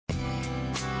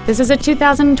This is a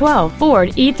 2012 Ford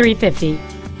E350.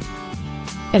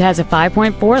 It has a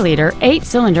 5.4-liter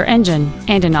 8-cylinder engine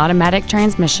and an automatic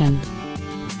transmission.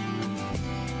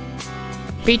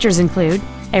 Features include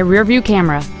a rear-view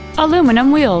camera,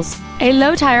 aluminum wheels, a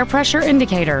low tire pressure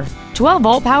indicator,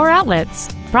 12-volt power outlets,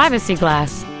 privacy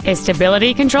glass, a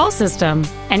stability control system,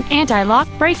 an anti-lock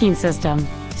braking system,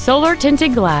 solar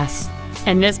tinted glass,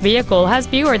 and this vehicle has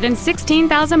fewer than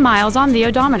 16,000 miles on the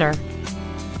odometer.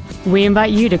 We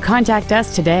invite you to contact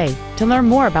us today to learn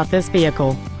more about this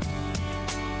vehicle.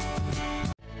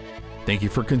 Thank you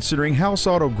for considering Haus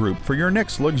Auto Group for your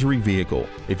next luxury vehicle.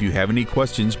 If you have any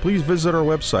questions, please visit our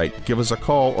website, give us a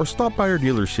call, or stop by our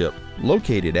dealership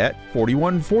located at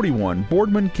 4141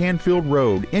 Boardman-Canfield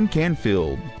Road in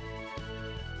Canfield.